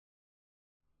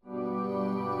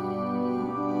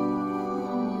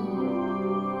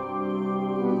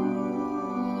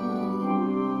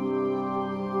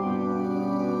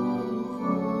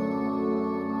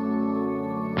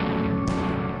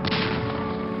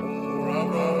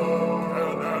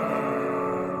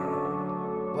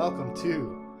Welcome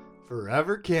to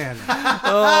Forever Canon.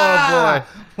 Oh,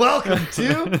 boy. Welcome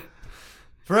to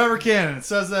Forever Canon. It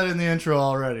says that in the intro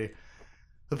already.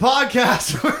 The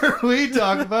podcast where we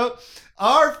talk about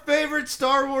our favorite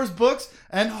Star Wars books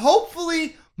and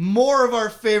hopefully more of our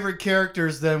favorite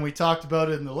characters than we talked about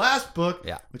in the last book,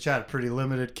 which had a pretty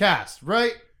limited cast,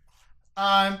 right?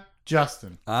 I'm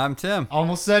Justin. I'm Tim.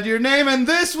 Almost said your name, and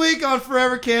this week on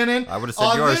Forever Canon, I would have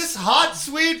said yours. On this hot,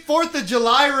 sweet 4th of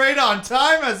July right on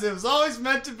time, as it was always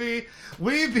meant to be,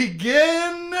 we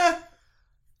begin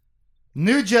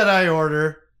New Jedi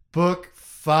Order, Book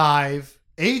 5,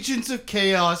 Agents of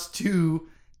Chaos 2,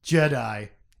 Jedi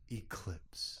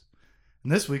Eclipse.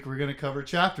 And this week we're going to cover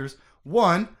chapters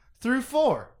 1 through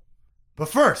 4. But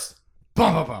first,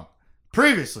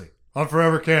 previously on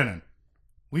Forever Canon,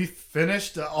 we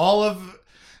finished all of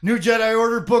New Jedi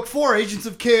Order Book 4, Agents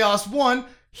of Chaos 1,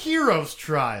 Hero's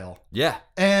Trial. Yeah.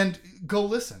 And go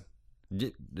listen.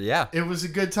 Yeah. It was a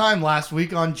good time last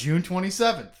week on June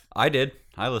 27th. I did.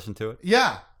 I listened to it.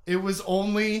 Yeah. It was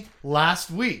only last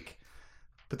week.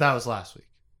 But that was last week.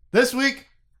 This week,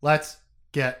 let's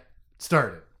get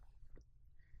started.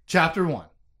 Chapter 1.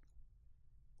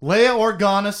 Leia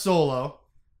Organa Solo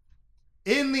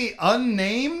in the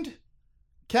unnamed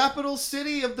capital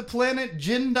city of the planet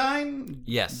Jindine?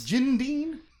 Yes.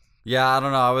 Jindine? Yeah, I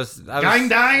don't know. I was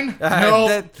Gindine?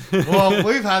 No. Well,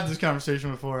 we've had this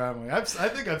conversation before, haven't we? I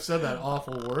think I've said that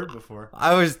awful word before.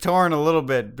 I was torn a little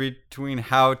bit between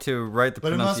how to write the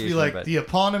pronunciation. But it must be like the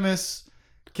eponymous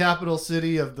capital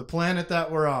city of the planet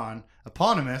that we're on.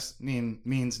 Eponymous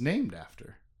means named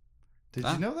after. Did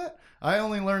you know that? I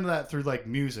only learned that through like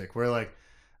music, where like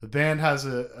the band has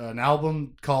an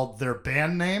album called their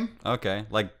band name. Okay,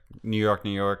 like New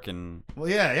York, and... Well,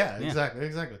 yeah,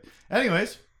 exactly.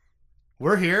 Anyways,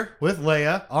 we're here with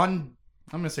Leia on,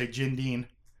 I'm going to say Jindine.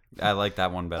 I like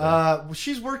that one better.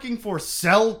 She's working for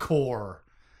Cellcore,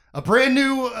 a brand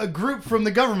new group from the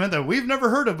government that we've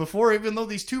never heard of before, even though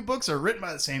these two books are written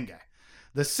by the same guy.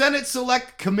 The Senate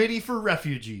Select Committee for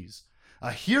Refugees,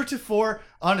 a heretofore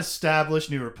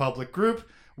unestablished New Republic group.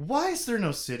 Why is there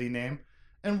no city name?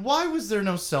 And why was there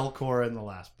no Cellcore in the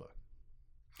last book?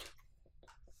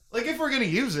 Like, if we're going to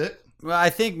use it... Well,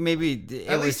 I think maybe...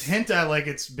 At least hint at, like,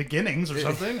 its beginnings or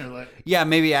something. Or like, yeah,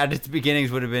 maybe at its beginnings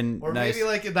would have been or nice. Maybe,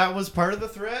 like, that was part of the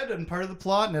thread and part of the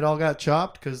plot, and it all got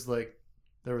chopped because, like,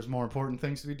 there was more important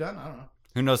things to be done. I don't know.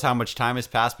 Who knows how much time has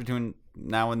passed between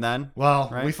now and then? Well,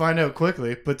 right? We find out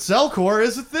quickly. But Cellcore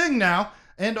is a thing now.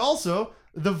 And also,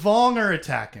 the Vong are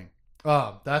attacking.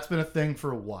 Oh, that's been a thing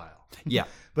for a while. Yeah.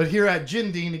 But here at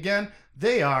Jindine again,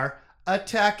 they are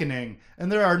attacking.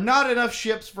 And there are not enough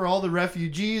ships for all the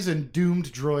refugees and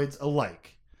doomed droids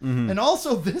alike. Mm-hmm. And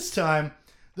also this time,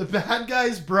 the bad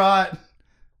guys brought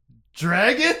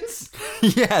dragons?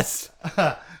 Yes.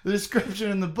 The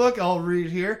description in the book I'll read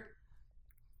here.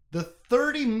 The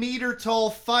 30-meter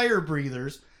tall fire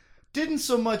breathers didn't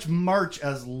so much march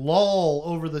as loll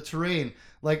over the terrain,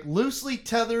 like loosely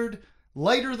tethered,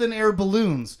 lighter-than-air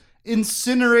balloons,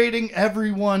 incinerating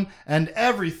everyone and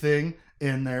everything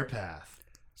in their path.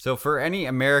 So for any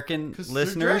American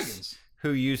listeners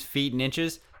who use feet and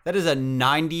inches, that is a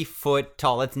 90-foot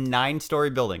tall. That's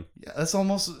 9-story building. Yeah, that's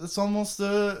almost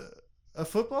a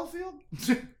football field.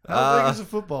 How big is a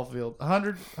football field?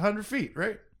 100 feet,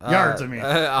 right? Yards, I mean.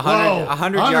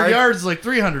 100 yards is like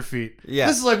 300 feet. Yeah.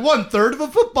 This is like 1/3 of a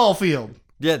football field.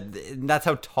 Yeah, that's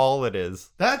how tall it is.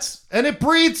 And it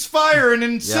breathes fire and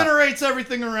incinerates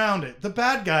everything around it. The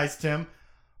bad guys, Tim,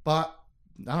 I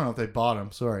don't know if they bought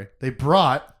them, sorry. They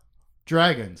brought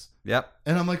dragons. Yep.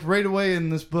 And I'm like, right away in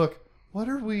this book, what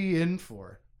are we in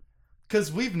for?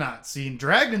 Because we've not seen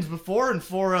dragons before in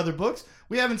 4 other books.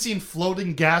 We haven't seen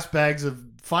floating gas bags of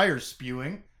fire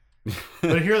spewing.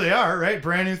 But here they are, right?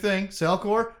 Brand new thing.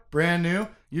 Cellcore, brand new.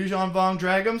 Yuuzhan Vong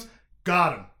dragons,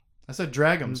 got them. I said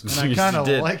dragons, and I kind of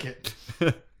like it.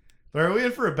 But are we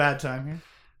in for a bad time here?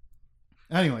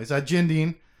 Anyways, at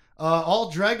Jindine, all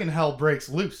dragon hell breaks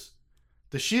loose.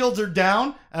 The shields are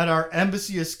down at our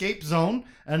embassy escape zone,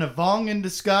 and a Vong in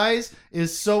disguise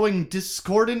is sowing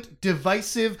discordant,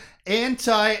 divisive,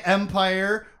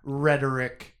 anti-empire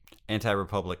rhetoric.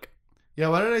 Anti-republic. Yeah,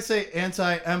 why did I say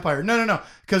anti-empire? No.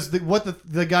 Because what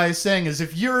the guy is saying is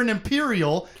if you're an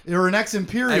imperial or an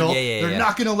ex-imperial, they're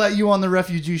not going to let you on the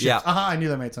refugee ships. Yeah. I knew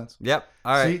that made sense. Yep.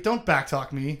 All right. See, don't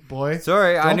backtalk me, boy.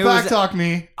 Sorry, don't I knew backtalk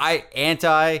me.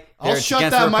 I'll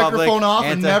shut that microphone off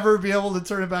and never be able to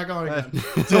turn it back on again.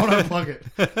 Don't unplug it.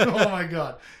 Oh, my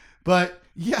God. But,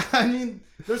 yeah, I mean,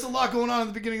 there's a lot going on at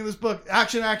the beginning of this book.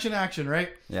 Action, right?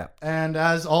 Yeah. And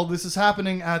as all this is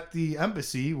happening at the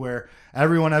embassy where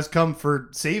everyone has come for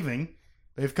saving,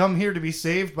 They've come here to be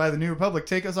saved by the New Republic.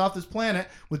 Take us off this planet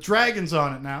with dragons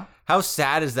on it now. How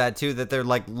sad is that, too, that they're,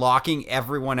 like, locking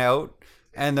everyone out?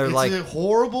 And they're it's a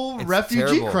horrible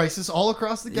refugee crisis all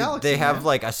across the galaxy. They have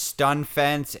like a stun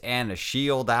fence and a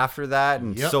shield after that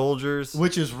and soldiers.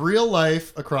 Which is real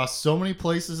life across so many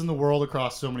places in the world,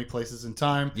 across so many places in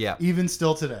time. Yeah. Even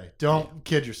still today. Don't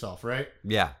kid yourself, right?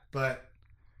 Yeah. But,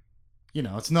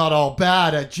 it's not all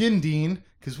bad at Jin'deen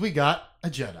because we got a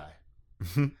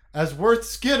Jedi. As Worth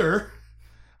Skitter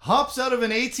hops out of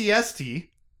an ATST,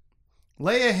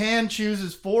 Leia hand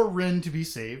chooses for Rin to be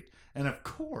saved. And of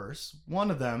course, one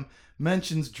of them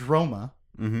mentions Droma,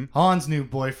 Han's new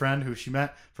boyfriend, who she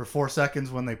met for 4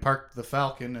 seconds when they parked the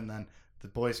Falcon, and then the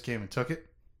boys came and took it.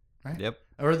 Right? Yep.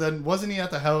 Or then wasn't he at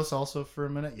the house also for a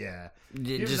minute? Yeah.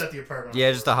 He was at the apartment.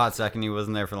 Yeah, just a hot second. He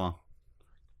wasn't there for long.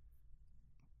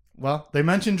 Well, they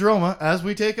mentioned Droma as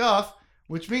we take off,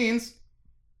 which means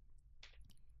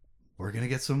we're going to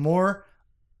get some more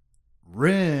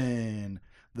Rin.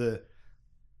 The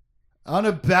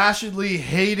unabashedly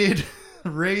hated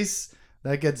race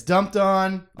that gets dumped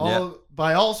on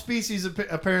by all species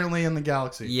apparently in the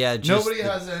galaxy. Yeah, nobody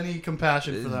has any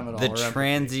compassion for them at all. The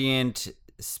transient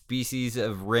species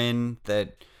of Rin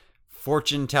that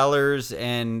fortune tellers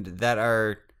and that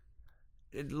are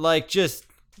like just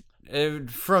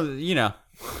from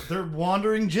they're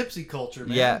wandering gypsy culture,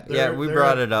 man. We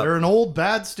brought it up. They're an old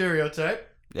bad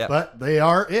stereotype. Yeah, but they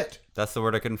are it. That's the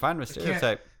word I couldn't find with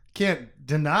stereotype. Can't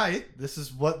deny it. This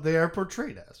is what they are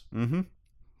portrayed as. Mm-hmm.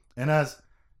 And as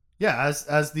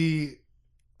the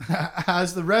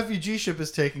as the refugee ship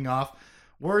is taking off,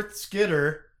 Worth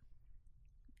Skitter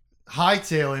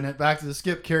hightailing it back to the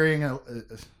skip carrying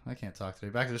I can't talk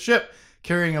today. Back to the ship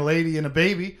carrying a lady and a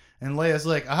baby, and Leia's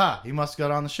like, "Aha, he must have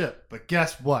got on the ship." But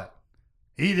guess what?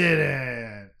 He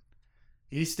didn't.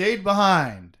 He stayed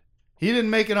behind. He didn't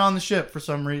make it on the ship for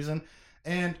some reason,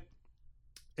 and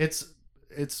it's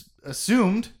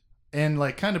assumed and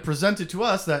like kind of presented to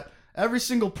us that every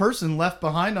single person left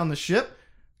behind on the ship,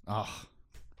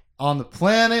 on the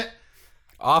planet,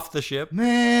 off the ship,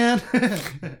 man,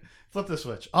 flip the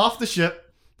switch, off the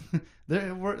ship.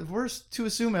 We're to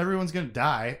assume everyone's gonna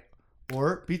die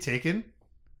or be taken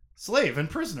slave and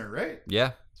prisoner, right?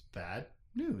 Yeah, it's bad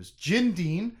news.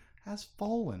 Jin'deen has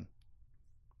fallen.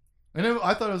 And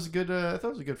I thought it was a good. I thought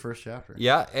it was a good first chapter.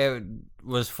 Yeah, it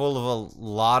was full of a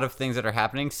lot of things that are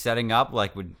happening, setting up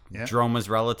like with Droma's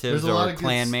relatives or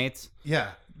clanmates.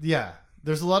 Yeah.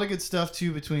 There's a lot of good stuff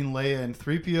too between Leia and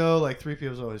 3PO. Like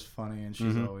 3PO is always funny, and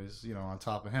she's always on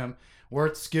top of him.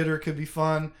 Worth Skitter could be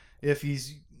fun if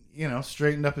he's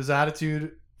straightened up his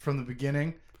attitude from the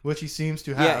beginning, which he seems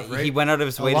to have. Yeah, right? He went out of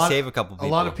his way to save a couple people.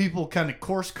 A lot of people kind of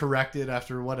course corrected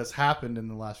after what has happened in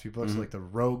the last few books, like the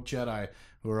rogue Jedi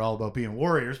who are all about being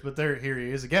warriors, but here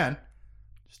he is again,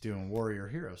 just doing warrior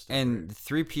hero stuff. And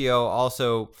 3PO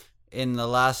also, in the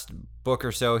last book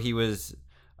or so, he was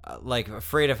like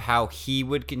afraid of how he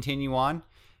would continue on.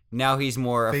 Now he's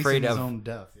more afraid of his own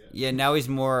death. Now he's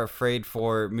more afraid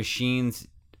for machines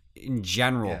in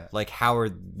general. Yeah. Like, how are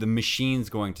the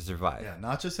machines going to survive? Yeah,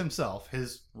 not just himself,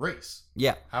 his race.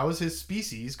 Yeah. How is his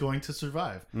species going to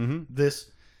survive? Mm-hmm.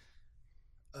 This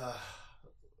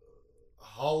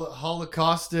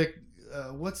holocaustic,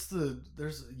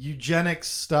 there's eugenics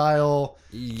style,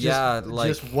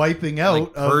 just wiping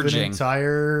out of an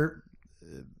entire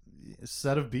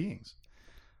set of beings.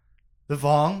 The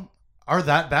Vong are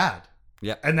that bad.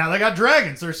 Yeah. And now they got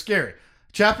dragons. They're scary.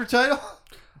 Chapter title?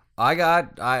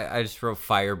 I just wrote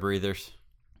fire breathers.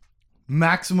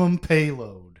 Maximum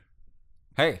payload.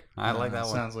 Hey, I like that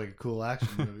one. Sounds like a cool action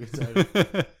movie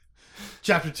title.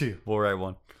 Chapter 2. We'll write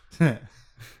one.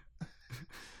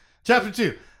 Chapter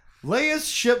 2. Leia's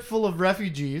ship full of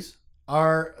refugees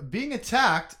are being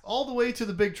attacked all the way to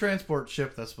the big transport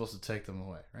ship that's supposed to take them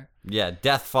away, right? Yeah,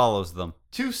 death follows them.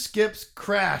 2 skips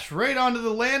crash right onto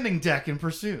the landing deck in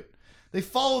pursuit. They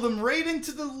follow them right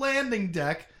into the landing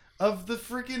deck of the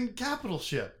freaking capital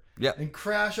ship. Yep. And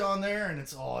crash on there, and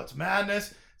it's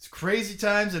madness. It's crazy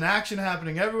times and action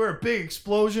happening everywhere. A big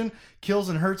explosion kills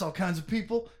and hurts all kinds of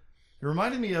people. It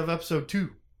reminded me of episode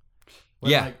 2.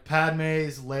 When, like,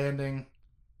 Padme's landing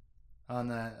on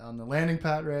the landing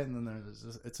pad, right? And then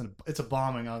it's a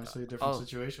bombing, obviously a different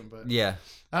situation, but yeah,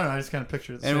 I don't know. I just kind of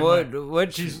picture it. And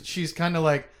what she's kind of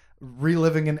like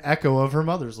reliving an echo of her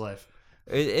mother's life.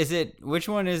 Is it? Which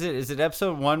one is it? Is it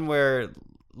episode 1 where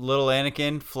little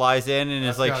Anakin flies in and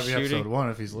is like shooting? Episode 1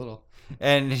 if he's little.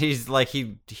 And he's like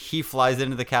he flies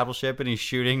into the capital ship and he's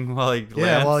shooting while he lands.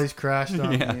 Yeah, while he's crashed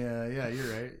on. Yeah,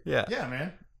 you're right. Yeah,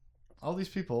 man. All these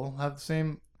people have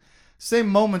the same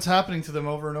moments happening to them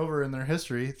over and over in their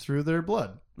history through their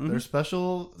blood. Their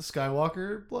special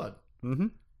Skywalker blood. Mm-hmm.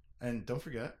 And don't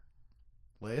forget,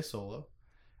 Leia Solo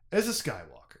is a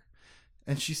Skywalker.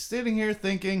 And she's sitting here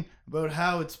thinking about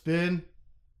how it's been,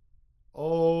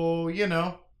 a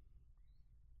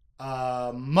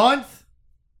month.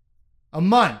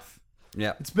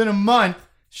 Yeah. It's been a month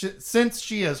since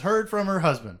she has heard from her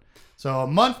husband. So a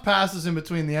month passes in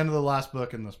between the end of the last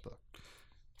book and this book.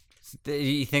 Do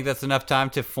you think that's enough time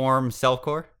to form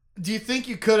Selkor? Do you think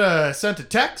you could have sent a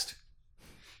text?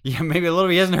 Yeah, maybe a little.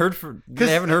 They haven't heard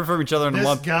from each other in a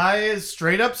month. This guy is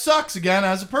straight up sucks again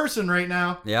as a person right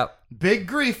now. Yep. Big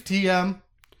grief, TM.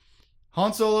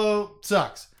 Han Solo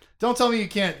sucks. Don't tell me you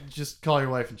can't just call your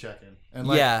wife and check in. And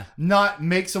not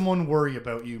make someone worry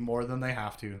about you more than they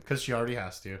have to, because she already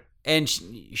has to. And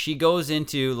she goes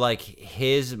into like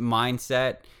his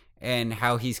mindset and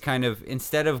how he's kind of,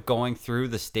 instead of going through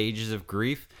the stages of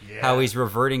grief, how he's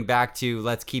reverting back to,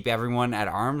 let's keep everyone at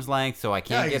arm's length so I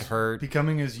can't get hurt.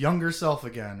 Becoming his younger self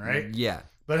again, right? Yeah.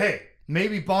 But hey,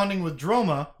 maybe bonding with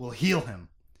Droma will heal him.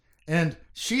 And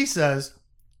she says,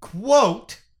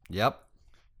 quote, "Yep.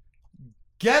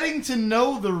 Getting to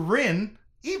know the Rin,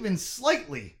 even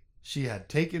slightly, she had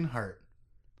taken heart."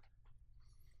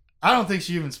 I don't think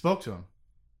she even spoke to him.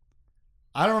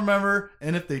 I don't remember,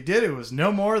 and if they did, it was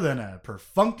no more than a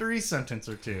perfunctory sentence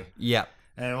or two. Yep.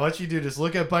 And what you do, just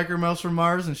look at Biker Mouse from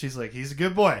Mars, and she's like, he's a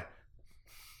good boy.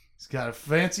 He's got a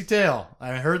fancy tail.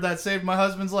 I heard that saved my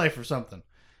husband's life or something.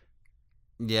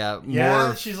 Yeah.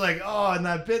 Yeah, she's like, oh, and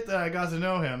that bit that I got to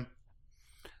know him.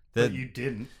 But you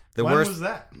didn't. When was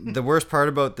that? The worst part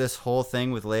about this whole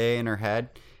thing with Leia in her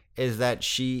head is that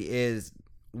she is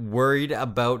worried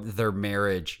about their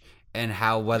marriage and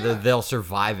whether they'll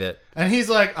survive it. And he's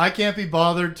like, I can't be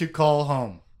bothered to call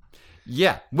home.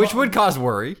 Yeah, which would cause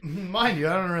worry. Mind you,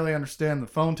 I don't really understand the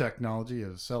phone technology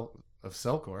of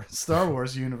Selkor, Star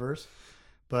Wars universe,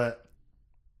 but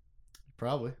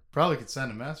probably could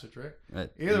send a message, right?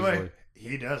 Either way,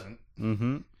 he doesn't.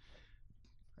 Mm-hmm.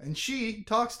 And she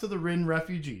talks to the Rin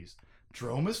refugees,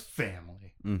 Droma's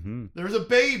family. Mm-hmm. There's a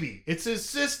baby. It's his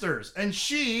sister's, and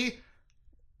she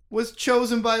was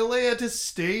chosen by Leia to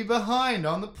stay behind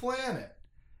on the planet.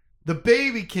 The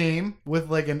baby came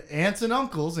with like an aunts and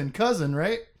uncles and cousin,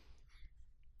 right?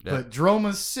 Yeah. But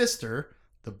Droma's sister,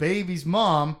 the baby's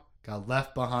mom, got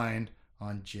left behind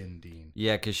on Jin'deen.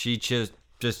 Yeah, because she just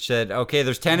said, okay,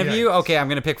 there's 10 of you. Okay, I'm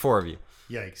going to pick 4 of you.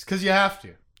 Yikes, because you have to.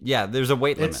 Yeah, there's a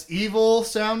weight limit. It's evil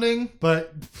sounding,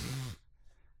 but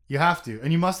you have to.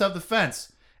 And you must have the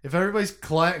fence. If everybody's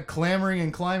clamoring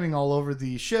and climbing all over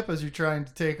the ship as you're trying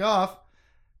to take off,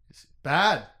 it's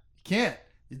bad. You can't.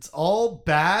 It's all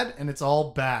bad, and it's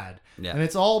all bad. Yeah. And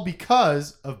it's all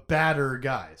because of badder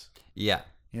guys. Yeah.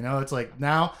 You know, it's like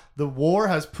now the war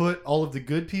has put all of the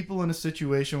good people in a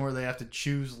situation where they have to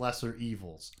choose lesser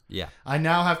evils. Yeah. I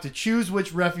now have to choose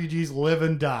which refugees live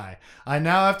and die. I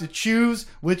now have to choose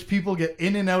which people get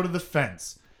in and out of the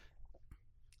fence.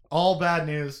 All bad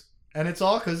news. And it's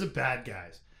all because of bad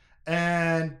guys.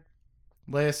 And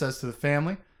Leia says to the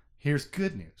family, here's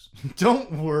good news.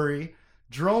 Don't worry.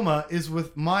 Droma is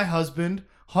with my husband,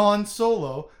 Han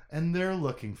Solo, and they're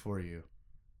looking for you.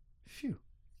 Phew.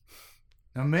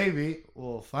 Now maybe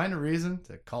we'll find a reason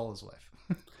to call his wife.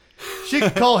 She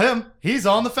could call him. He's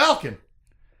on the Falcon.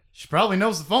 She probably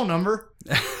knows the phone number.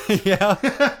 Yeah.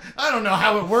 I don't know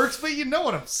how it works, but you know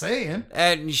what I'm saying.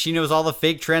 And she knows all the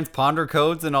fake transponder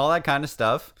codes and all that kind of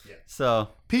stuff. Yeah. So.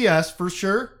 P.S. For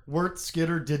sure, Worth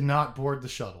Skitter did not board the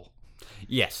shuttle.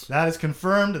 Yes. That is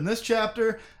confirmed in this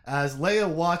chapter as Leia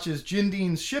watches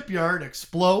Jin'deen's shipyard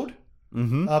explode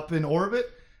up in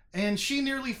orbit, and she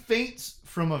nearly faints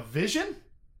from a vision.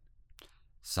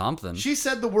 Something. She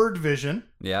said the word vision.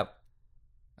 Yep.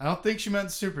 I don't think she meant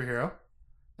superhero.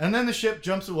 And then the ship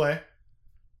jumps away,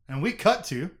 and we cut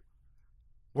to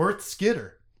Worth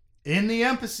Skitter in the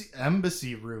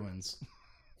embassy ruins.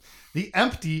 The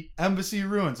empty embassy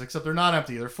ruins, except they're not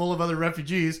empty. They're full of other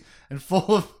refugees and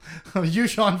full of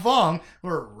Yuuzhan Vong who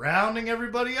are rounding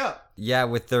everybody up. Yeah,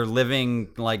 with their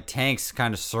living like tanks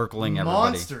kind of circling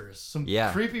everybody. Monsters. Some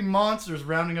creepy monsters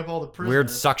rounding up all the prisoners. Weird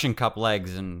suction cup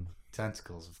legs and...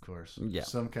 tentacles, of course. Yeah.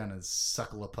 Some kind of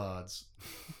sucklepods.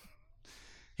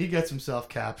 He gets himself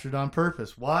captured on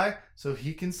purpose. Why? So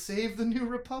he can save the New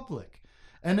Republic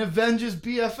and avenge his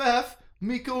BFF,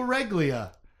 Miko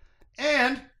Reglia.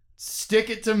 And... stick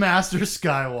it to Master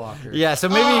Skywalker. Yeah, so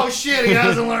maybe... oh, shit, he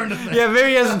hasn't learned a thing. Yeah, maybe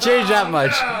he hasn't changed that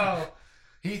much. No.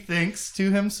 He thinks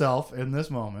to himself in this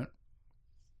moment,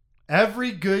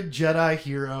 every good Jedi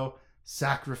hero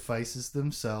sacrifices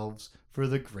themselves for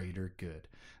the greater good.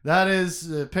 That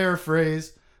is a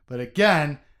paraphrase, but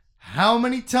again, how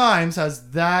many times has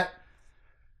that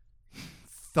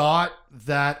thought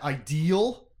that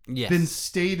ideal Yes. been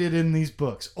stated in these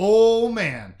books. Oh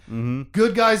man. Mm-hmm.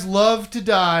 Good guys love to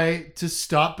die to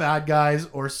stop bad guys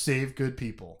or save good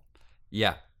people.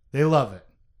 Yeah. They love it.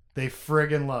 They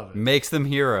friggin' love it. Makes them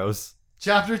heroes.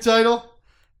 Chapter title?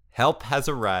 Help has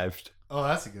arrived. Oh,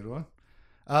 that's a good one.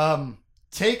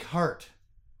 Take heart.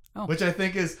 Oh. Which I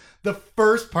think is the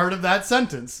first part of that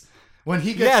sentence. When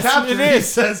he gets Yes, captured, it he is.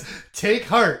 says, take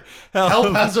heart.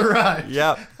 Help has arrived.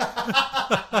 Yep.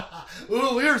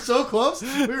 Ooh, we were so close.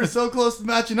 We were so close to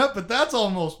matching up, but that's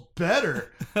almost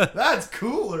better. That's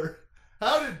cooler.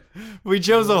 How did... We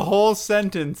chose a whole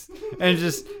sentence and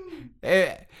just...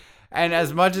 and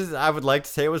as much as I would like to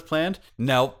say it was planned,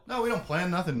 nope. No, we don't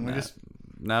plan nothing. We just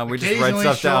No, we just write occasionally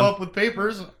stuff show down. up with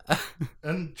papers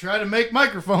and try to make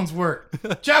microphones work.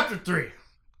 Chapter 3.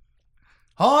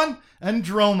 Han and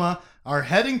Droma are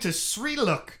heading to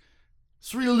Sriluk.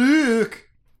 Sriluk.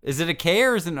 Is it a K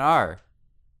or is it an R?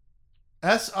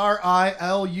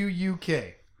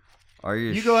 Sriluk. Are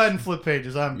you? You go ahead and flip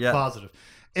pages. I'm Yeah. positive.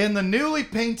 In the newly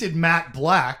painted matte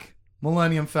black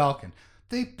Millennium Falcon.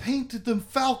 They painted the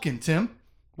Falcon, Tim.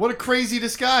 What a crazy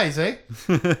disguise, eh?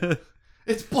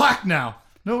 It's black now.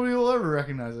 Nobody will ever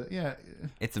recognize it. Yeah.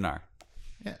 It's an R.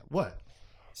 Yeah. What?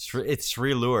 It's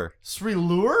Sri Lure. Sri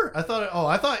Lure? I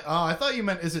thought you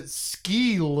meant, is it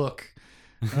ski look?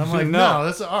 And I'm like, No. no,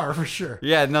 that's an R for sure.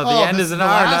 Yeah, no, the Oh, end this is an the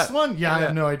R. last not- one? Yeah, I Yeah.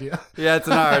 have no idea. Yeah, it's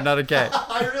an R, not a K.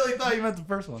 I really thought you meant the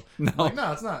first one. No. Like,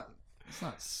 no, it's not. It's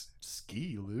not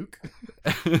ski, Luke.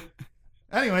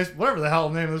 Anyways, whatever the hell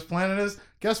the name of this planet is,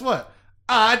 guess what?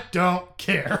 I don't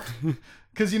care.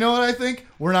 Because you know what I think?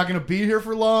 We're not going to be here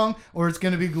for long, or it's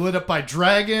going to be lit up by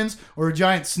dragons, or a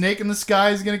giant snake in the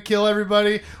sky is going to kill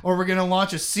everybody, or we're going to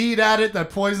launch a seed at it that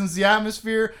poisons the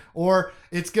atmosphere, or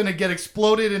it's going to get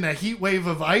exploded in a heat wave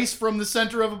of ice from the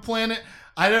center of a planet.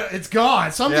 It's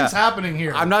gone. Something's Yeah. happening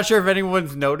here. I'm not sure if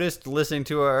anyone's noticed listening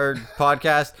to our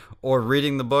podcast or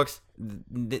reading the books.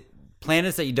 The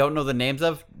planets that you don't know the names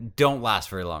of don't last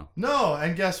very long. No,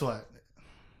 and guess what?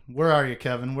 Where are you,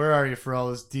 Kevin? Where are you for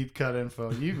all this deep cut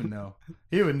info? You would know.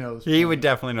 He would know this. He would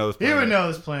definitely know this. He would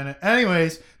know this planet.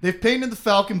 Anyways, they've painted the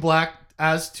Falcon black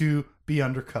as to be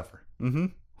undercover. Mm-hmm.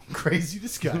 Crazy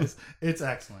disguise. It's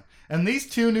excellent. And these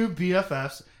two new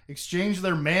BFFs exchange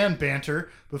their man banter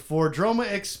before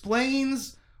Droma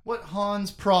explains what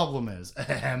Han's problem is.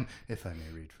 Ahem, if I may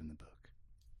read from the book.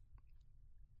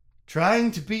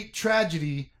 Trying to beat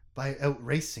tragedy by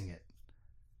outracing it.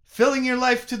 Filling your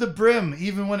life to the brim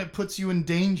even when it puts you in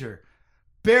danger.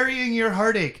 Burying your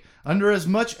heartache under as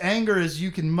much anger as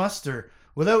you can muster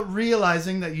without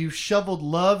realizing that you've shoveled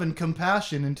love and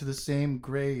compassion into the same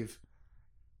grave.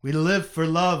 We live for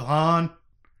love, Han.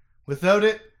 Without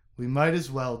it, we might as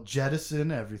well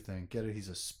jettison everything. Get it? He's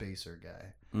a spacer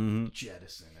guy. Mm-hmm.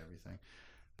 Jettison everything.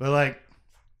 But like,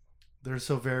 they're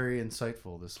so very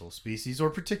insightful, this whole species,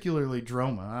 or particularly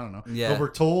Droma. I don't know. Yeah. But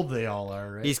we're told they all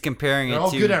are, right? He's comparing They're it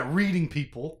all to good at reading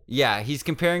people. Yeah, he's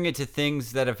comparing it to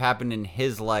things that have happened in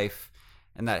his life,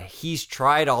 and that he's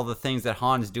tried all the things that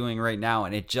Han's doing right now,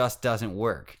 and it just doesn't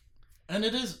work. And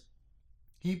it is,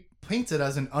 he paints it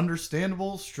as an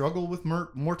understandable struggle with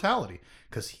mortality,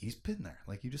 because he's been there.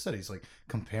 Like you just said, he's like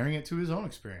comparing it to his own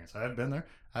experience. I've been there.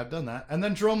 I've done that. And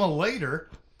then Droma later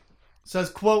says,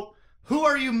 quote, "Who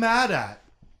are you mad at?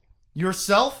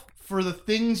 Yourself for the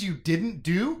things you didn't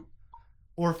do?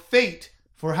 Or fate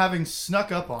for having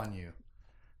snuck up on you?"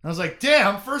 And I was like,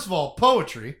 damn, first of all,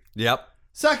 poetry. Yep.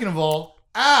 Second of all,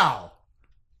 ow.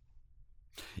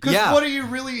 Because Yeah. what are you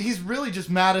really... He's really just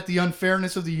mad at the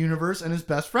unfairness of the universe and his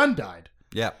best friend died.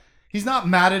 Yep. He's not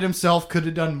mad at himself, could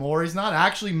have done more. He's not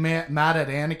actually mad at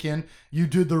Anakin, you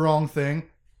did the wrong thing.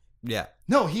 Yeah.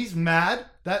 No, he's mad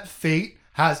that fate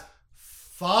has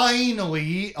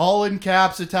finally, all in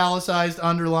caps, italicized,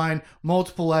 underlined,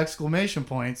 multiple exclamation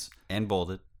points. And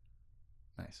bolded.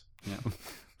 Nice. Yeah.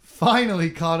 Finally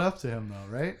caught up to him,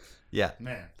 though, right? Yeah.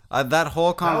 Man. That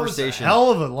whole conversation. That was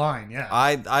a hell of a line, yeah.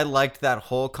 I liked that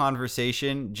whole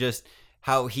conversation. Just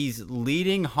how he's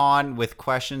leading Han with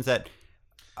questions that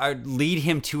lead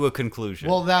him to a conclusion.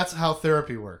 Well, that's how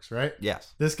therapy works, right?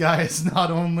 yes. This guy is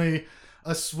not only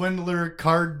a swindler,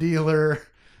 card dealer,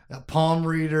 a palm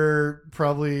reader,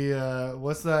 probably,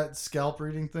 what's that scalp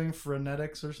reading thing?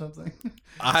 Frenetics or something?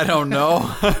 I don't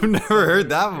know. I've never heard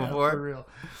that Yeah, before. for real.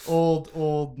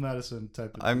 Old medicine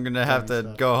type of I'm going to have to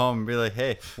stuff. go home and be like,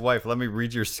 hey, wife, let me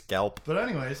read your scalp. But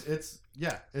anyways,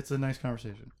 it's a nice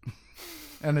conversation.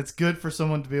 And it's good for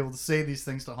someone to be able to say these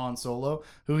things to Han Solo,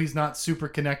 who he's not super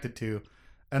connected to,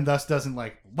 and thus doesn't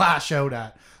like lash out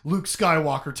at Luke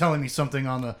Skywalker telling me something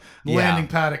on the landing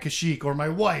pad at Kashyyyk, or my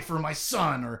wife, or my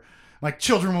son, or My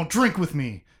children won't drink with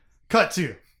me. Cut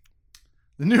to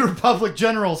the New Republic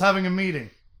generals having a meeting.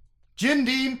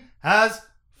 Jin'deen has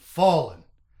fallen.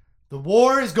 The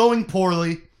war is going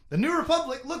poorly. The New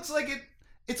Republic looks like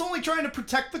it's only trying to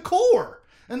protect the core.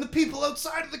 And the people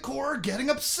outside of the core are getting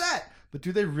upset. But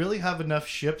do they really have enough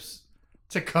ships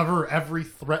to cover every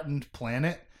threatened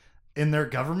planet in their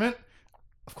government?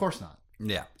 Of course not.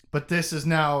 Yeah. But this is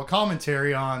now a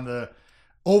commentary on the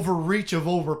overreach of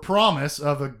overpromise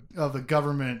of a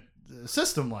government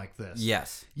system like this.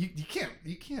 Yes. You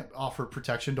can't offer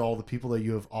protection to all the people that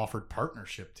you have offered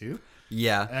partnership to.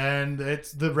 Yeah. And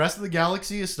it's the rest of the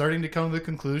galaxy is starting to come to the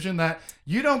conclusion that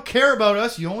you don't care about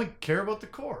us, you only care about the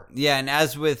core. Yeah, and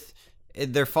as with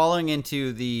they're falling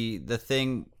into the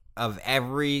thing of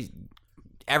every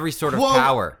sort of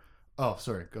power. Oh,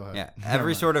 sorry, go ahead. Yeah,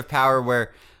 every sort of power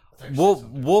where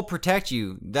we'll protect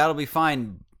you. That'll be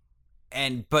fine.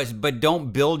 But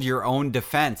don't build your own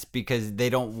defense because they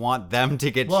don't want them to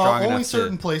get strong enough. Only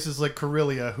certain places like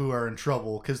Corellia who are in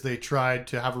trouble because they tried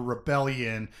to have a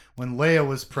rebellion when Leia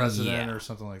was president or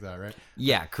something like that, right?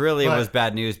 Yeah, Corellia was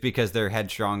bad news because they're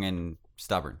headstrong and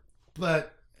stubborn.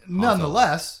 But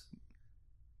nonetheless,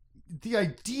 the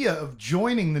idea of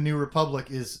joining the New Republic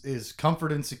is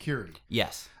comfort and security.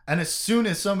 Yes. And as soon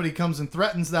as somebody comes and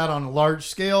threatens that on a large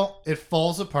scale, it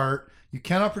falls apart. You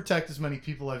cannot protect as many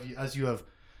people as you have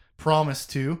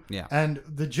promised to. Yeah. And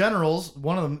the generals,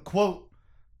 one of them, quote,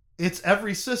 "It's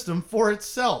every system for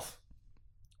itself,"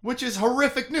 which is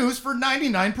horrific news for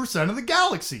 99% of the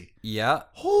galaxy. Yeah.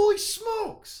 Holy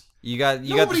smokes.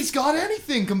 Nobody's got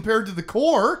anything compared to the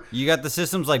core. You got the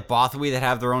systems like Bothawui that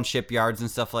have their own shipyards and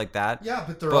stuff like that. Yeah,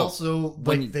 but they're also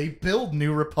they build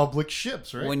New Republic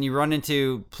ships, right? When you run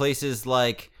into places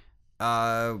like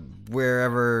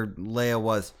wherever Leia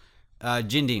was,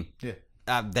 Jin'deen.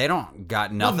 Yeah. They don't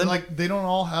got nothing. They don't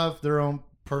all have their own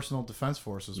personal defense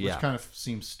forces, which kind of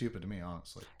seems stupid to me,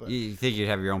 honestly. But you think you'd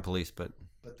have your own police, but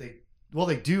they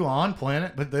do on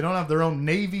planet, but they don't have their own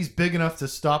navies big enough to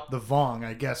stop the Vong,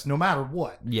 I guess, no matter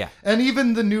what. Yeah. And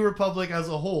even the New Republic as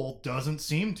a whole doesn't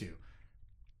seem to.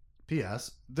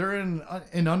 P.S. They're in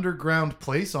an underground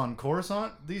place on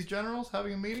Coruscant, these generals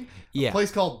having a meeting. A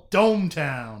place called Dome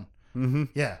Town. Mm-hmm.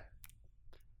 Yeah.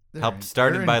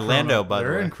 Started by Lando, by the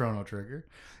way. They're in Chrono Trigger.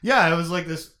 Yeah, it was like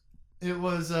this. It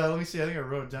was, let me see, I think I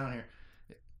wrote it down here.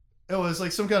 It was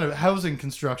like some kind of housing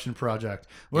construction project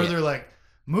where they're like,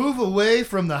 move away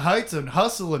from the heights and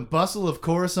hustle and bustle of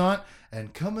Coruscant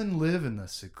and come and live in the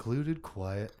secluded,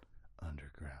 quiet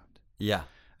underground. Yeah.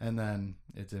 And then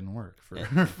it didn't work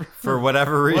for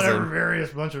whatever reason. Whatever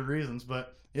various bunch of reasons.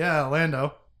 But yeah,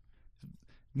 Lando.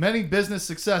 Many business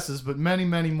successes, but many,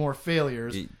 many more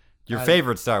failures. Your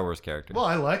favorite Star Wars character. Well,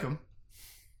 I like him.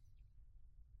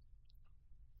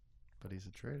 But he's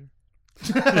a traitor.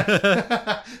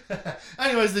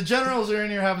 Anyways, the generals are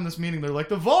in here having this meeting. They're like,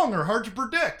 the Vong are hard to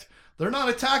predict. They're not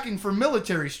attacking for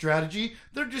military strategy.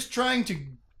 They're just trying to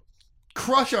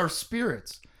crush our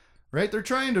spirits. Right? They're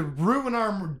trying to ruin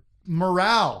our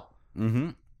morale.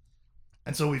 Mm-hmm.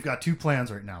 And so we've got two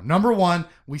plans right now. Number one,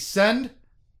 we send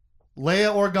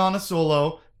Leia Organa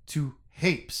Solo to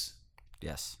Hapes.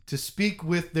 Yes. To speak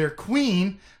with their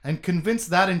queen and convince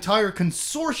that entire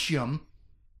consortium,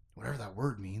 whatever that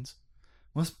word means,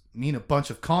 must mean a bunch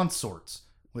of consorts,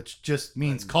 which just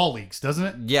means colleagues, doesn't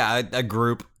it? Yeah, a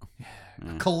group.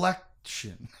 A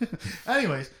collection.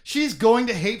 Anyways, she's going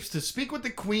to Hapes to speak with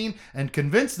the queen and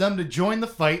convince them to join the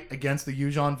fight against the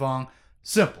Yuuzhan Vong.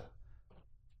 Simple.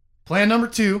 Plan number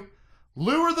two,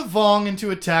 lure the Vong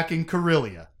into attacking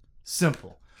Corellia.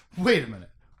 Simple. Wait a minute.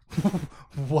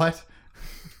 What?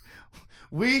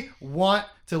 We want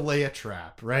to lay a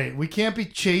trap, right? We can't be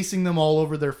chasing them all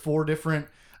over their 4 different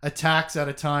attacks at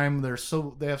a time.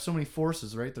 They have so many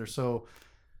forces, right? They're so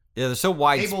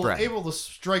widespread. Able to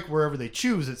strike wherever they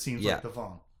choose, it seems like the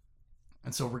Vong.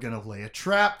 And so we're going to lay a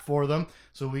trap for them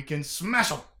so we can smash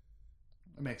them.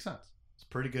 That makes sense. It's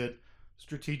pretty good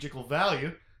strategical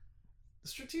value.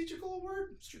 Strategical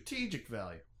word? Strategic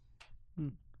value.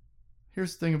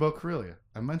 Here's the thing about Corellia.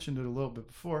 I mentioned it a little bit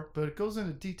before, but it goes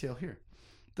into detail here.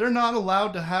 They're not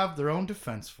allowed to have their own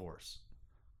defense force.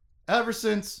 Ever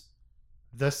since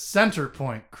the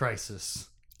Centerpoint crisis.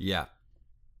 Yeah.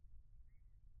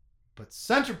 But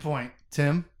Centerpoint,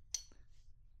 Tim,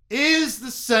 is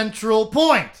the central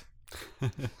point.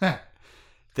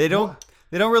 They don't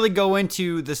really go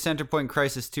into the Centerpoint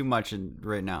crisis too much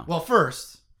right now. Well,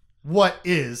 first, what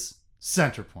is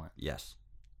Centerpoint? Yes.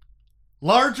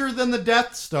 Larger than the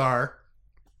Death Star,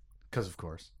 because of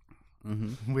course.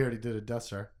 Mm-hmm. We already did a Death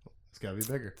Star. It's got to be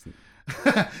bigger.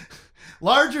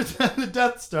 Larger than the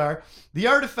Death Star, the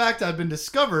artifact had been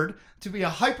discovered to be a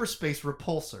hyperspace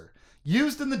repulsor,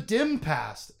 used in the dim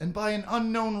past and by an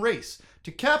unknown race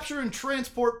to capture and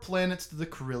transport planets to the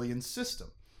Carillion system.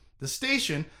 The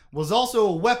station was also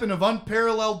a weapon of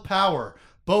unparalleled power,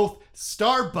 both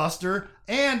Starbuster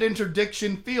and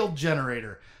interdiction field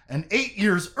generator, and 8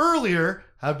 years earlier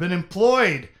had been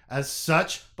employed as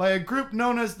such by a group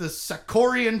known as the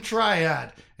Sakorian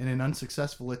Triad in an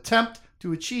unsuccessful attempt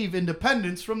to achieve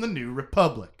independence from the New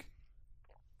Republic.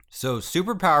 So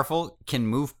super powerful, can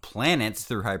move planets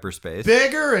through hyperspace.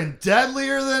 Bigger and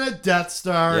deadlier than a Death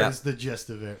Star Yep. is the gist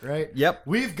of it, right? Yep.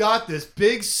 We've got this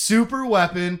big super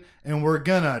weapon, and we're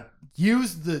gonna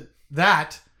use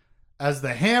that as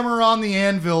the hammer on the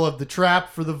anvil of the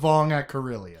trap for the Vong at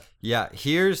Corellia. Yeah,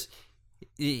 it's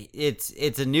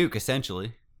a nuke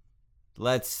essentially.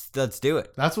 Let's do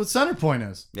it. That's what Centerpoint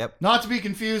is. Yep. Not to be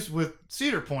confused with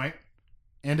Cedar Point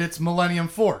and its Millennium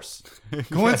Force.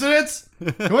 Coincidence?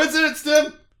 Coincidence,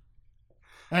 Tim?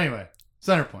 Anyway,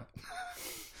 Centerpoint.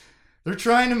 They're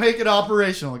trying to make it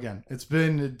operational again. It's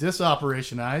been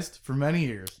disoperationized for many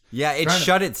years. Yeah, it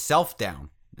shut itself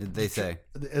down, they say.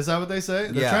 Is that what they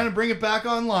say? They're Yeah. trying to bring it back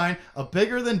online. A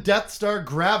bigger than Death Star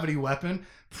gravity weapon.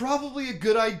 Probably a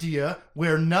good idea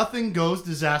where nothing goes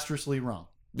disastrously wrong.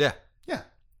 Yeah. Yeah.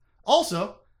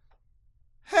 Also,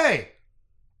 hey,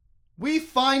 we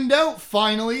find out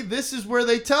finally, this is where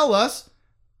they tell us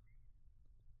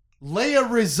Leia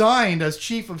resigned as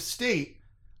chief of state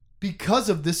because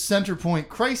of this Centerpoint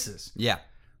crisis. Yeah.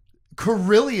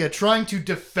 Corellia trying to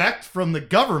defect from the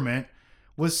government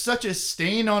was such a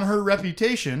stain on her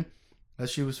reputation that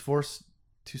she was forced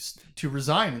to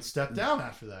resign and step down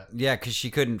after that. Yeah, because she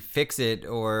couldn't fix it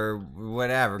or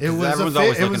whatever. It 'cause was everyone's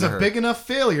always it looking was to a her. big enough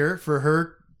failure for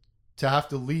her to have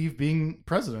to leave being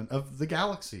president of the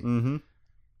galaxy. Mm-hmm.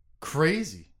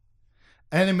 Crazy.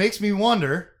 And it makes me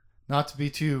wonder, not to be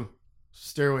too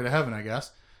Stairway to Heaven, I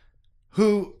guess,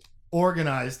 who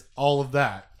organized all of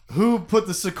that? Who put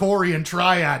the Sakorian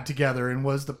Triad together and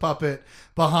was the puppet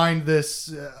behind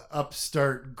this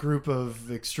upstart group of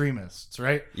extremists,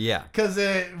 right? Yeah. Because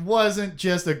it wasn't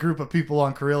just a group of people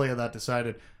on Corellia that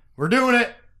decided, we're doing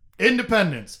it,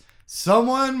 independence.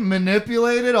 Someone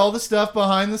manipulated all the stuff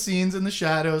behind the scenes in the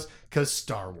shadows because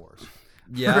Star Wars.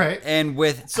 Yeah. Right. And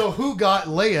with So who got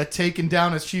Leia taken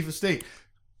down as chief of state?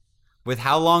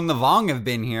 how long the Vong have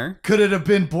been here, Could it have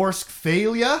been Borsk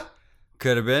Phalia?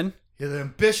 could have been. The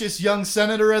ambitious young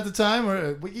senator at the time?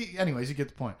 Anyways, you get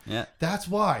the point. Yeah. That's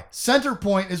why.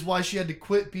 Centerpoint is why she had to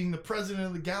quit being the president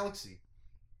of the galaxy.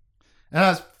 And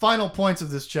as final points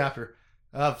of this chapter,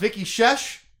 Vicky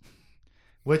Shesh,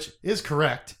 which is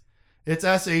correct. It's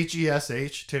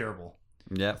Shesh, terrible.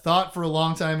 Yeah. Thought for a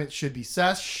long time it should be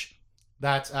Sesh.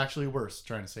 That's actually worse,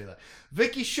 trying to say that.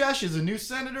 Vicky Shesh is a new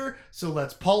senator, so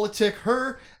let's politic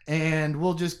her, and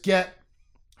we'll just get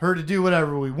her to do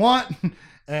whatever we want,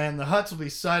 and the Hutts will be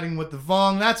siding with the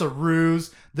Vong. That's a ruse.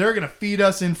 They're going to feed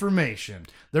us information.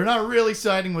 They're not really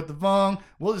siding with the Vong.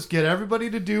 We'll just get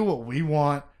everybody to do what we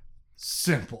want.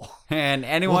 Simple. And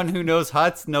anyone who knows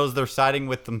Hutts knows they're siding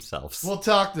with themselves. We'll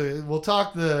talk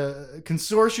the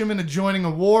consortium into joining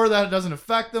a war that doesn't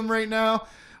affect them right now.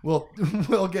 We'll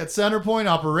get Centerpoint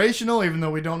operational, even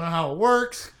though we don't know how it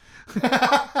works.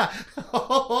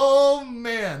 Oh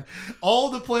man, all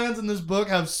the plans in this book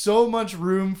have so much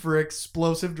room for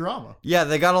explosive drama. Yeah,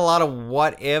 they got a lot of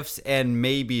what ifs and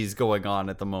maybes going on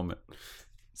at the moment.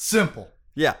 Simple.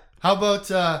 Yeah. How about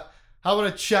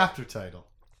a chapter title?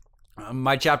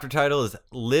 My chapter title is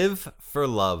Live for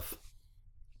Love.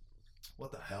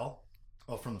 What the hell?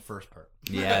 Oh, from the first part.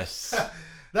 Yes.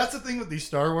 That's the thing with these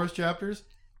Star Wars chapters.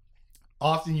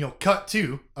 Often you'll cut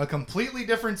to a completely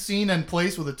different scene and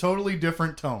place with a totally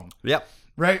different tone. Yep.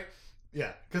 Right?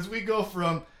 Yeah. Because we go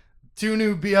from two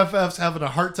new BFFs having a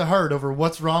heart-to-heart over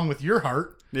what's wrong with your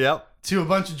heart Yep. to a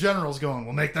bunch of generals going,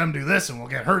 we'll make them do this and we'll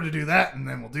get her to do that and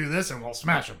then we'll do this and we'll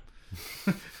smash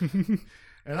them.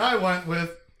 And I went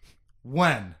with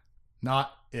when,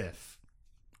 not if.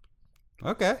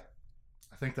 Okay.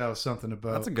 I think that was something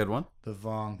about That's a good one. the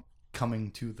Vong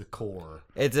coming to the core.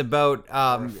 It's about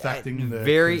affecting at the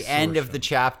very end of the consortium.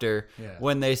 chapter Yeah.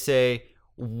 when they say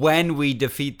when we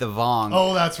defeat the Vong.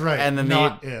 Oh, that's right. And then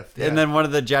not if. Yeah. And then one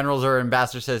of the generals or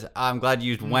ambassadors says, "I'm glad you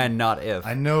used when, not if."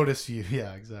 I noticed you.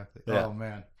 Yeah, exactly. Yeah. Oh,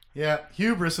 man. Yeah,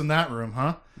 hubris in that room,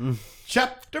 huh?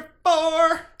 Chapter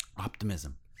 4.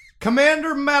 Optimism.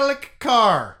 Commander Malik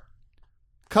Kar.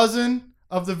 Cousin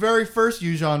of the very first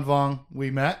Yuuzhan Vong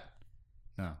we met.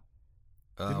 No.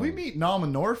 Did we meet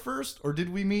Nominor first, or did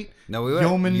we meet No, we went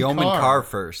Yeoman Yeoman Carr? Carr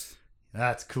first.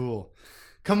 That's cool.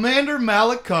 Commander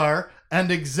Malik Kar, and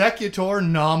Executor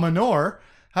Nominor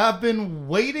have been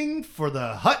waiting for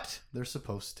the hut they're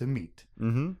supposed to meet.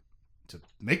 Mm-hmm. To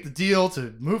make the deal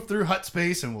to move through hut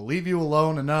space, and we'll leave you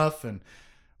alone enough, and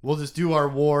we'll just do our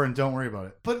war and don't worry about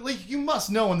it. But like, you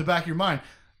must know in the back of your mind,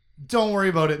 don't worry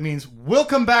about it means we'll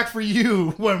come back for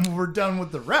you when we're done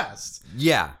with the rest.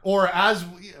 Yeah. Or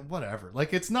whatever.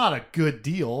 Like, it's not a good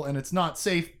deal and it's not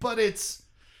safe, but it's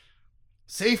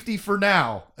safety for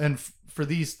now and for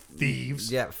these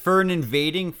thieves. Yeah. For an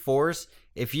invading force,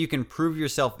 if you can prove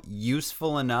yourself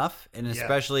useful enough, and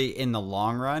especially in the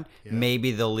long run,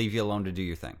 maybe they'll leave you alone to do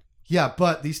your thing. Yeah,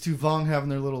 but these two Vong having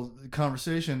their little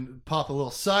conversation pop a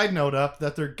little side note up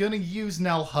that they're going to use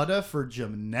Nal Hutta for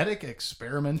genetic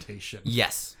experimentation.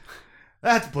 Yes.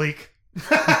 That's bleak.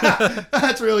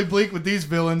 That's really bleak with these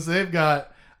villains. They've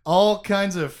got all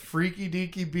kinds of freaky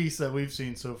deaky beasts that we've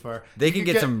seen so far. They can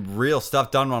get some real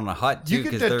stuff done on a hut, too,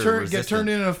 because they're get turned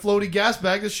into a floaty gas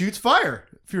bag that shoots fire.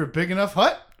 If you're a big enough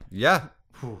hut. Yeah.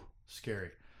 Whew,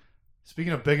 scary.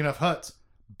 Speaking of big enough huts,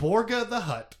 Borga the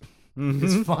Hut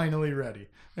is finally ready.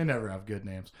 They never have good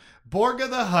names. Borga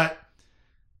the Hut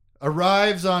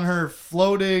arrives on her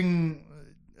floating...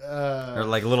 or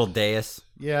like little dais.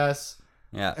 Yes.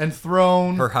 Yeah. And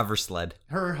throne. Her hover sled.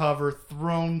 Her hover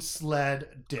throne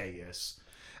sled dais.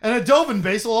 And a Dovin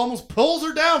Basil almost pulls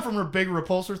her down from her big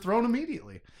repulsor throne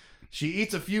immediately. She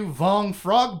eats a few Vong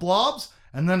frog blobs,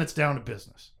 and then it's down to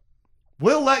business.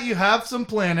 We'll let you have some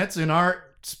planets in our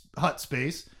hut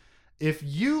space if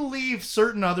you leave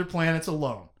certain other planets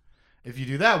alone. If you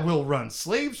do that, we'll run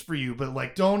slaves for you, but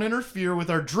like, don't interfere with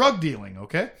our drug dealing,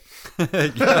 okay?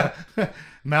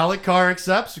 Malachar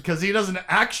accepts because he doesn't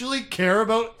actually care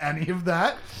about any of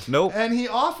that. Nope. And he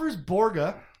offers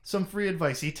Borga some free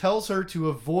advice. He tells her to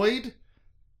avoid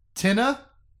Tinna,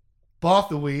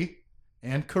 Bothawi,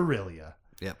 and Corellia.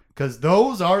 Yep. Because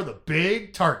those are the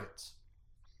big targets.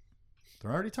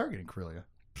 They're already targeting Corellia.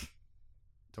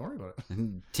 Don't worry about it.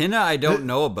 Tinna, I don't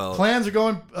know about. Plans are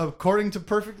going according to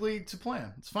perfectly to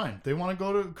plan. It's fine. They want to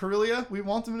go to Corellia. We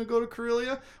want them to go to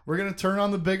Corellia. We're going to turn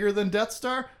on the bigger than Death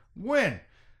Star. Win.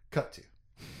 Cut to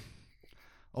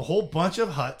a whole bunch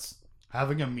of huts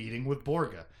having a meeting with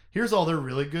Borga. Here's all their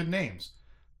really good names.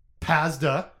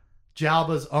 Pazda,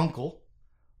 Jalba's uncle.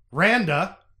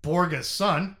 Randa, Borga's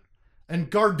son. And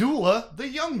Gardula, the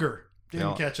younger.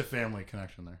 Didn't catch a family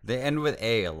connection there. They end with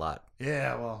A a lot.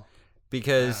 Yeah, well.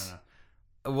 Because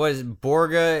was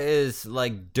Borga is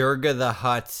like Durga the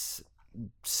Hutt's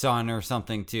son or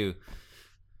something too.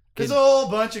 There's a whole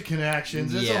bunch of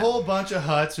connections. There's a whole bunch of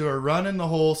huts who are running the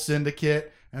whole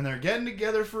syndicate, and they're getting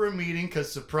together for a meeting because,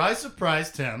 surprise,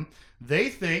 surprise, Tim, they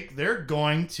think they're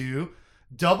going to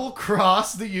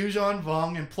double-cross the Yuuzhan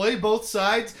Vong and play both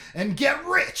sides and get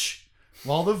rich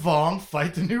while the Vong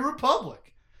fight the New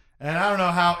Republic. And I don't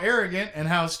know how arrogant and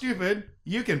how stupid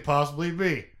you can possibly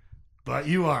be. But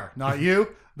you are. Not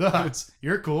you. The huts.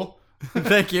 You're cool.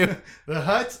 Thank you. The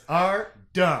huts are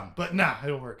dumb. But nah,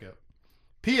 it'll work out.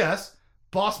 P.S.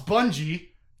 Boss Bungie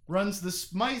runs the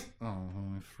spice... Oh,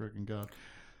 my freaking God.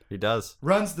 He does.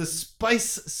 Runs the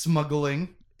spice smuggling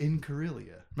in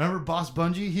Corellia. Remember Boss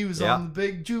Bungie? He was on the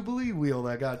big Jubilee wheel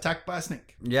that got attacked by a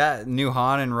snake. Yeah, New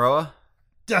Han and Roa.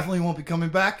 Definitely won't be coming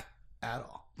back at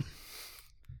all.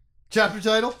 Chapter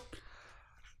title?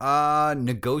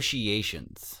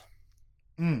 Negotiations.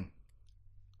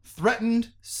 Threatened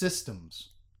systems.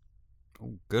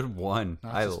 Oh, good one.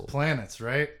 Not just planets,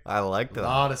 right? I like that. A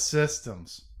lot of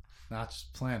systems. Not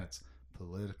just planets.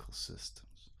 Political systems.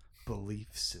 Belief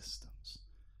systems.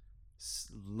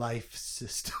 Life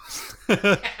systems.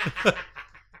 But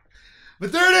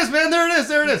there it is, man.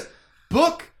 There it is.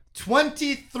 Book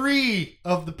 23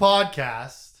 of the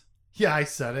podcast. Yeah, I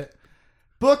said it.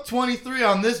 Book 23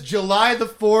 on this July the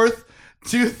 4th,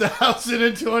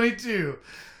 2022.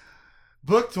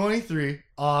 Book 23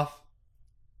 off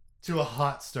to a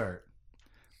hot start.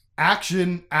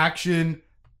 Action,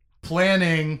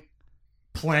 planning,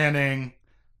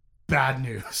 bad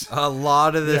news. A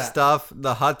lot of this stuff,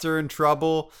 the Hutts are in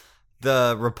trouble,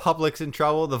 the Republic's in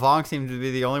trouble, the Vong seem to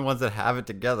be the only ones that have it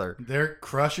together. They're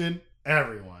crushing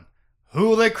everyone. Who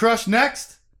will they crush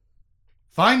next?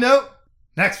 Find out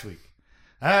next week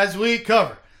as we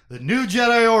cover The New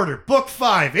Jedi Order, Book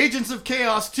 5, Agents of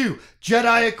Chaos 2,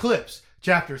 Jedi Eclipse,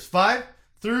 Chapters 5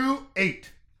 through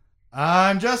 8.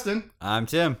 I'm Justin. I'm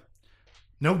Tim.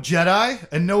 No Jedi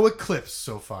and no Eclipse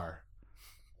so far.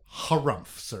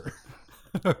 Harumph, sir.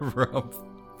 Harumph.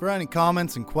 For any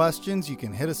comments and questions, you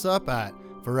can hit us up at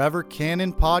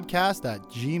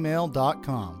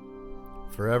forevercanonpodcast@gmail.com.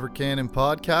 Forever Canon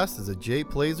Podcast is a Jay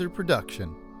Plazer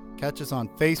production. Catch us on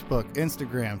Facebook,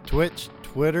 Instagram, Twitch,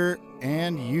 Twitter,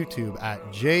 and YouTube at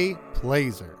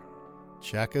jplazer.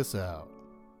 Check us out.